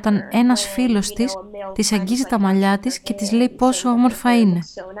φωνάζει όταν ένας φίλος της αγγίζει τα μαλλιά της και της λέει πόσο όμορφα είναι.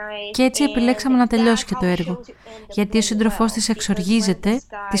 Και έτσι επιλέξαμε να τελειώσει και το έργο, γιατί ο σύντροφός της εξοργίζεται,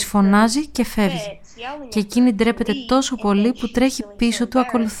 της φωνάζει και φεύγει. Και εκείνη ντρέπεται τόσο πολύ που τρέχει πίσω του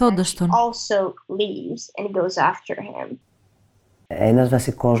ακολουθώντας τον. Ένας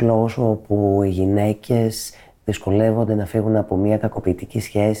βασικός λόγος όπου οι γυναίκες δυσκολεύονται να φύγουν από μια κακοποιητική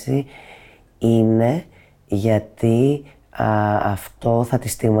σχέση είναι γιατί αυτό θα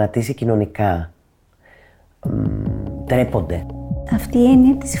τις στιγματίσει κοινωνικά. Ντρέπονται. Αυτή η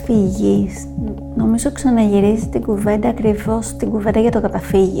έννοια της φυγής νομίζω ξαναγυρίζει την κουβέντα ακριβώς την κουβέντα για το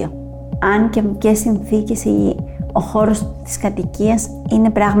καταφύγιο. Αν και με ποιες συνθήκες ο χώρος της κατοικίας είναι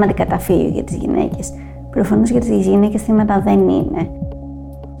πράγματι καταφύγιο για τις γυναίκες. Προφανώς για τις γυναίκες θύματα δεν είναι.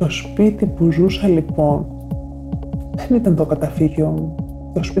 Το σπίτι που ζούσα λοιπόν δεν ήταν το καταφύγιο μου.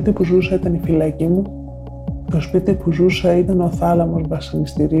 Το σπίτι που ζούσα ήταν η φυλακή μου. Το σπίτι που ζούσα ήταν ο θάλαμος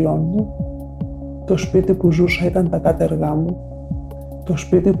βασανιστήριών μου. Το σπίτι που ζούσα ήταν τα κάτεργά μου. Το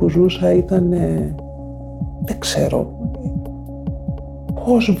σπίτι που ζούσα ήταν... δεν ξέρω.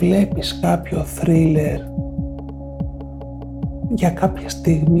 Πώς βλέπεις κάποιο θρίλερ για κάποια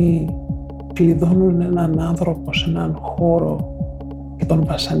στιγμή κλειδώνουν έναν άνθρωπο σε έναν χώρο και τον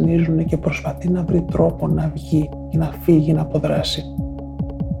βασανίζουν και προσπαθεί να βρει τρόπο να βγει και να φύγει, να αποδράσει.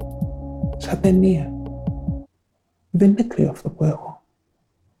 Σαν ταινία. Δεν είναι κρύο αυτό που έχω.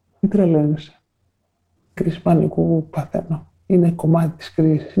 Μην τρελαίνεσαι. Κρίση πανικού παθαίνω. Είναι κομμάτι της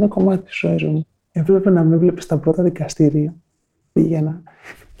κρίσης, είναι κομμάτι της ζωής μου. Έπρεπε να με βλέπεις στα πρώτα δικαστήρια.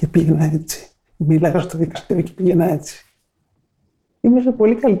 Πήγαινα έτσι. Μίλαγα στο δικαστήριο και πήγαινα έτσι. Είμαι σε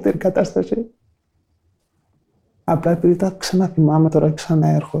πολύ καλύτερη κατάσταση. Απλά επειδή τα ξαναθυμάμαι τώρα και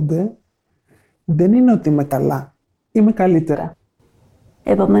ξαναέρχονται, δεν είναι ότι είμαι καλά. Είμαι καλύτερα.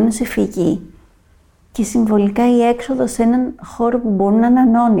 Επομένως η φυγή και συμβολικά η έξοδος σε έναν χώρο που μπορούν να είναι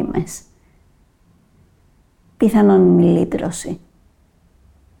ανώνυμες. Πιθανόν η λύτρωση.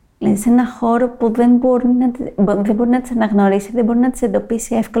 Δηλαδή σε ένα χώρο που δεν μπορεί να τις αναγνωρίσει, δεν μπορεί να τις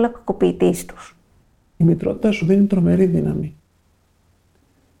εντοπίσει εύκολα ο κακοποιητής τους. Η μητρότητα σου δίνει τρομερή δύναμη.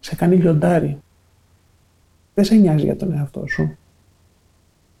 Σε κάνει λιοντάρι. Δεν σε νοιάζει για τον εαυτό σου.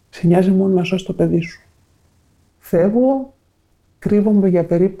 Σε νοιάζει μόνο να σώσει το παιδί σου. Φεύγω, κρύβομαι για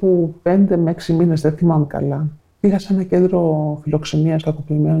περίπου 5 με 6 μήνες, δεν θυμάμαι καλά. Πήγα σε ένα κέντρο φιλοξενίας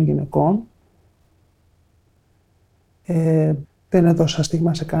κακοποιημένων γυναικών. Δεν έδωσα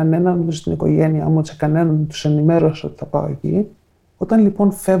στίγμα σε κανέναν, ούτε στην οικογένειά μου, ούτε σε κανέναν, τους ενημέρωσα ότι θα πάω εκεί. Όταν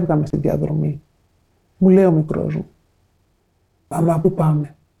λοιπόν φεύγαμε στη διαδρομή, μου λέει ο μικρός μου, «Μαμά, πού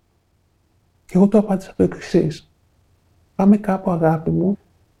πάμε?» Και εγώ του απάντησα το εξής: «Πάμε κάπου, αγάπη μου,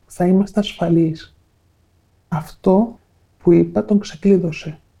 θα είμαστε ασφαλείς. Αυτό που είπα τον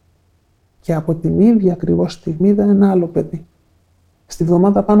ξεκλείδωσε. Και από την ίδια ακριβώς στιγμή ήταν ένα άλλο παιδί. Στη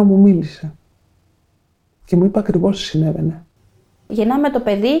βδομάδα πάνω μου μίλησε. Και μου είπε ακριβώς τι συνέβαινε. Γεννάμε το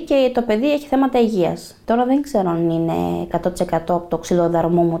παιδί και το παιδί έχει θέματα υγείας. Τώρα δεν ξέρω αν είναι 100% από το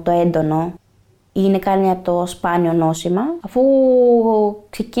ξυλοδαρμό μου το έντονο ή είναι κάνει από το σπάνιο νόσημα. Αφού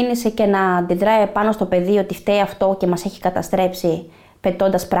ξεκίνησε και να αντιδράει πάνω στο παιδί ότι φταίει αυτό και μας έχει καταστρέψει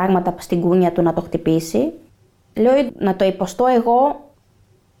πετώντας πράγματα στην κούνια του να το χτυπήσει, λέω να το υποστώ εγώ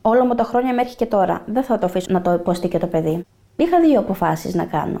όλα μου τα χρόνια μέχρι και τώρα. Δεν θα το αφήσω να το υποστεί και το παιδί. Είχα δύο αποφάσεις να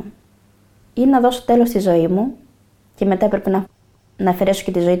κάνω. Ή να δώσω τέλος στη ζωή μου και μετά έπρεπε να αφαιρέσω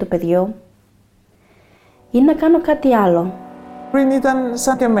και τη ζωή του παιδιού, ή να κάνω κάτι άλλο. Πριν ήταν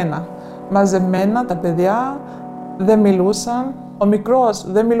σαν και εμένα. Μαζεμένα τα παιδιά δεν μιλούσαν. Ο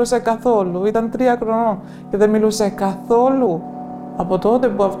μικρός δεν μιλούσε καθόλου. Ήταν 3 χρονών και δεν μιλούσε καθόλου. Από τότε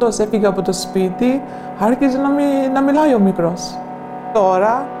που αυτός έφυγε από το σπίτι, άρχισε να μιλάει ο μικρός.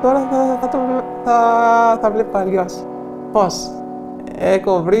 Τώρα θα βλέπω αλλιώς. Πώς.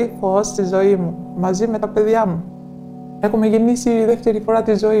 Έχω βρει φως στη ζωή μου, μαζί με τα παιδιά μου. Έχουμε γεννήσει δεύτερη φορά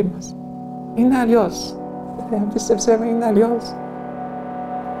τη ζωή μας. Είναι αλλιώς. Πίστεψέ με, είναι αλλιώς.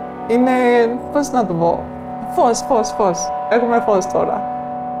 Είναι, πώς να το πω, φως. Έχουμε φως τώρα.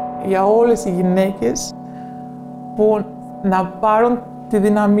 Για όλες οι γυναίκες που να πάρουν τη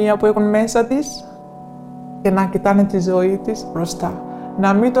δυναμία που έχουν μέσα της και να κοιτάνε τη ζωή της μπροστά.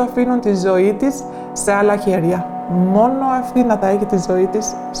 Να μην το αφήνουν τη ζωή της σε άλλα χέρια. Μόνο αυτή να τα έχει τη ζωή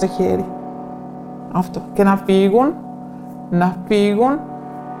της στο χέρι. Αυτό. Και να φύγουν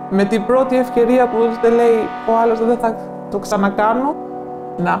με την πρώτη ευκαιρία που δεν λέει ο άλλος δεν θα το ξανακάνω,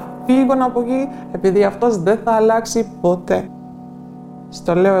 να φύγουν από εκεί, επειδή αυτός δεν θα αλλάξει ποτέ.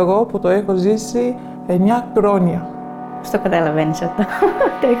 Στο λέω εγώ που το έχω ζήσει 9 χρόνια. Στο καταλαβαίνεις αυτό.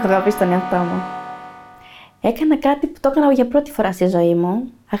 Το έχω αγαπήσει τον εαυτό μου. Έκανα κάτι που το έκανα για πρώτη φορά στη ζωή μου.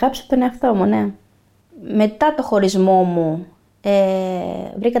 Αγάπησα τον εαυτό μου, ναι. Μετά το χωρισμό μου,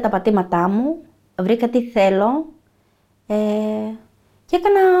 βρήκα τα πατήματά μου, βρήκα τι θέλω και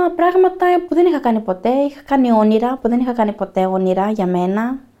έκανα πράγματα που δεν είχα κάνει ποτέ. Είχα κάνει όνειρα που δεν είχα κάνει ποτέ όνειρα για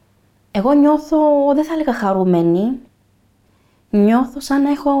μένα. Εγώ νιώθω, δεν θα έλεγα χαρούμενη, νιώθω σαν να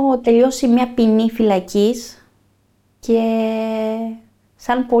έχω τελειώσει μια ποινή φυλακής και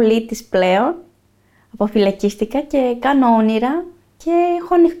σαν πολίτης πλέον αποφυλακίστηκα και κάνω όνειρα και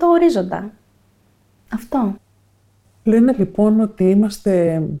έχω ανοιχτό ορίζοντα. Αυτό. Λένε λοιπόν ότι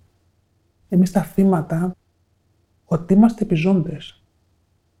είμαστε εμείς τα θύματα, ότι είμαστε επιζώντες.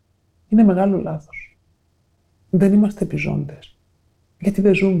 Είναι μεγάλο λάθος. Δεν είμαστε επιζώντες. Γιατί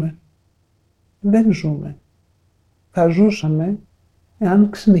δεν ζούμε. Δεν ζούμε. Θα ζούσαμε εάν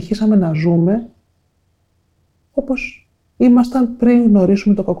συνεχίσαμε να ζούμε όπως ήμασταν πριν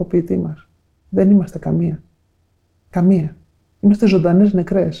γνωρίσουμε το κακοποιητή μας. Δεν είμαστε καμία. Καμία. Είμαστε ζωντανές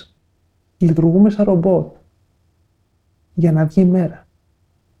νεκρές. Λειτουργούμε σαν ρομπότ. Για να βγει η μέρα.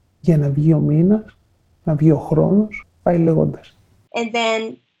 Για να βγει ο μήνας, να βγει ο χρόνος, πάει λέγοντας.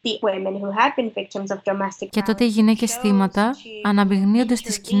 Και τότε οι γυναίκες θύματα αναμειγνύονται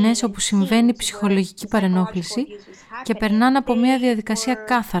στις σκηνές όπου συμβαίνει ψυχολογική παρενόχληση και περνάνε από μια διαδικασία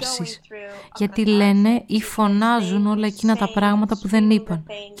κάθαρσης, γιατί λένε ή φωνάζουν όλα εκείνα τα πράγματα που δεν είπαν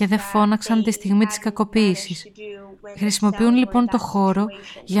και δεν φώναξαν τη στιγμή της κακοποίησης. Χρησιμοποιούν λοιπόν το χώρο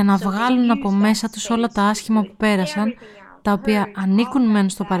για να βγάλουν από μέσα τους όλα τα άσχημα που πέρασαν, τα οποία ανήκουν μεν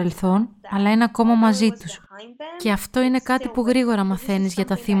στο παρελθόν, αλλά είναι ακόμα μαζί τους. Και αυτό είναι κάτι που γρήγορα μαθαίνεις για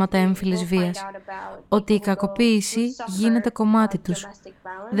τα θύματα έμφυλης βίας. Ότι η κακοποίηση γίνεται κομμάτι τους.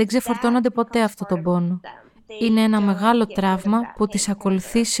 Δεν ξεφορτώνονται ποτέ αυτό τον πόνο. Είναι ένα μεγάλο τραύμα που τις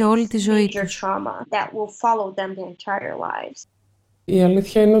ακολουθεί σε όλη τη ζωή τους. Η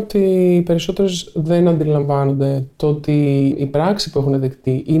αλήθεια είναι ότι οι περισσότερες δεν αντιλαμβάνονται το ότι η πράξη που έχουν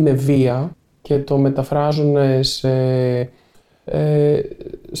δεκτεί είναι βία και το μεταφράζουν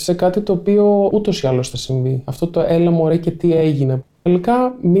σε κάτι το οποίο ούτως ή άλλως θα συμβεί. Αυτό το έλα μωρέ και τι έγινε.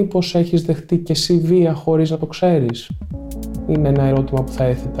 Τελικά μήπως έχεις δεχτεί και εσύ βία χωρίς να το ξέρεις. Είναι ένα ερώτημα που θα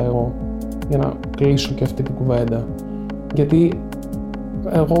έθετα εγώ για να κλείσω και αυτή την κουβέντα. Γιατί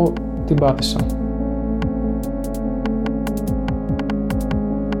εγώ την πάτησα.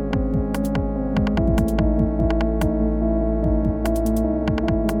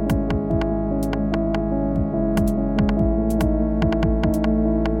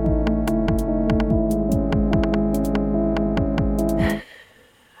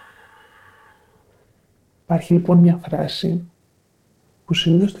 Υπάρχει λοιπόν μια φράση που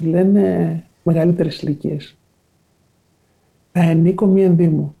συνήθως τη λένε μεγαλύτερες ηλικίες. Θα ενίκω μη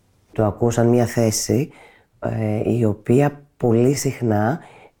ενδύμου. Το ακούσαν μια θέση η οποία πολύ συχνά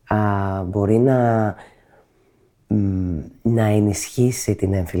μπορεί να ενισχύσει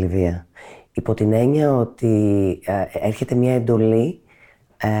την έμφυλη βία. Υπό την έννοια ότι έρχεται μια εντολή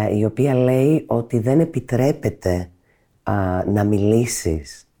η οποία λέει ότι δεν επιτρέπεται να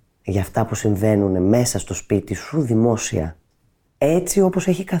μιλήσεις για αυτά που συμβαίνουν μέσα στο σπίτι σου δημόσια. Έτσι όπως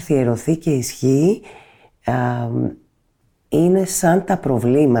έχει καθιερωθεί και ισχύει, είναι σαν τα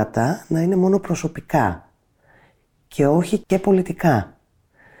προβλήματα να είναι μόνο προσωπικά και όχι και πολιτικά.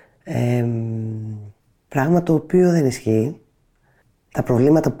 Πράγμα το οποίο δεν ισχύει. Τα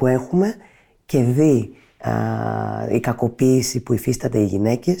προβλήματα που έχουμε και η κακοποίηση που υφίστανται οι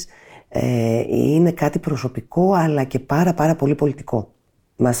γυναίκες είναι κάτι προσωπικό αλλά και πάρα πολύ πολιτικό.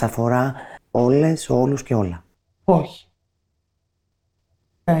 Μας αφορά όλες, όλους και όλα. Όχι.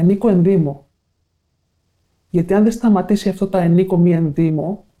 Τα ενίκω ενδύμω. Γιατί αν δεν σταματήσει αυτό τα ενίκω μη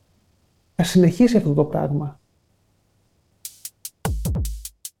ενδύμω, θα συνεχίσει αυτό το πράγμα.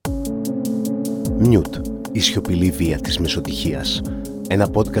 Μιούτ, η σιωπηλή βία της μεσοτυχίας. Ένα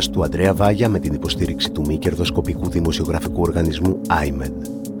podcast του Αντρέα Βάγια με την υποστήριξη του μη κερδοσκοπικού δημοσιογραφικού οργανισμού IMED.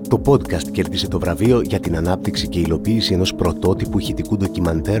 Το podcast κέρδισε το βραβείο για την ανάπτυξη και υλοποίηση ενός πρωτότυπου ηχητικού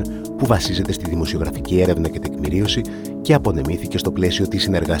ντοκιμαντέρ που βασίζεται στη δημοσιογραφική έρευνα και τεκμηρίωση και απονεμήθηκε στο πλαίσιο της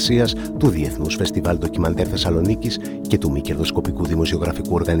συνεργασίας του Διεθνούς Φεστιβάλ Ντοκιμαντέρ Θεσσαλονίκης και του μη κερδοσκοπικού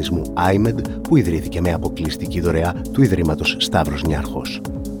δημοσιογραφικού οργανισμού IMED που ιδρύθηκε με αποκλειστική δωρεά του Ιδρύματος Σταύρος Νιάρχος.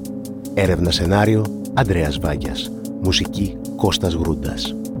 Έρευνα σενάριο Ανδρέας Βάγιας. Μουσική Κώστας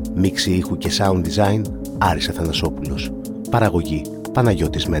Γρούντας. Μίξη ήχου και sound design Άρης Αθανασόπουλος. Παραγωγή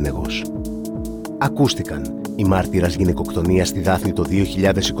Παναγιώτης Μένεγος. Ακούστηκαν η μάρτυρας γυναικοκτονίας στη Δάφνη το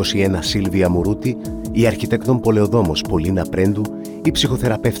 2021 Σίλβια Μουρούτη, η αρχιτέκτον πολεοδόμος Πολίνα Πρέντου, η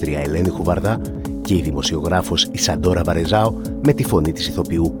ψυχοθεραπεύτρια Ελένη Χουβαρδά και η δημοσιογράφος Ισαντόρα Βαρεζάο με τη φωνή της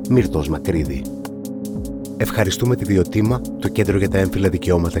ηθοποιού Μυρτός Μακρύδη. Ευχαριστούμε τη Βιοτήμα, το Κέντρο για τα Έμφυλα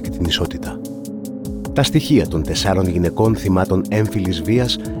Δικαιώματα και την Ισότητα. Τα στοιχεία των 4 γυναικών θυμάτων έμφυλης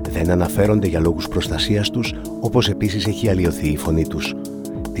βίας δεν αναφέρονται για λόγους προστασίας τους, όπως επίσης έχει αλλοιωθεί η φωνή τους.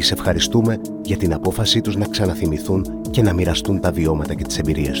 Τις ευχαριστούμε για την απόφασή τους να ξαναθυμηθούν και να μοιραστούν τα βιώματα και τις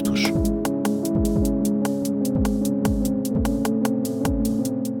εμπειρίες τους.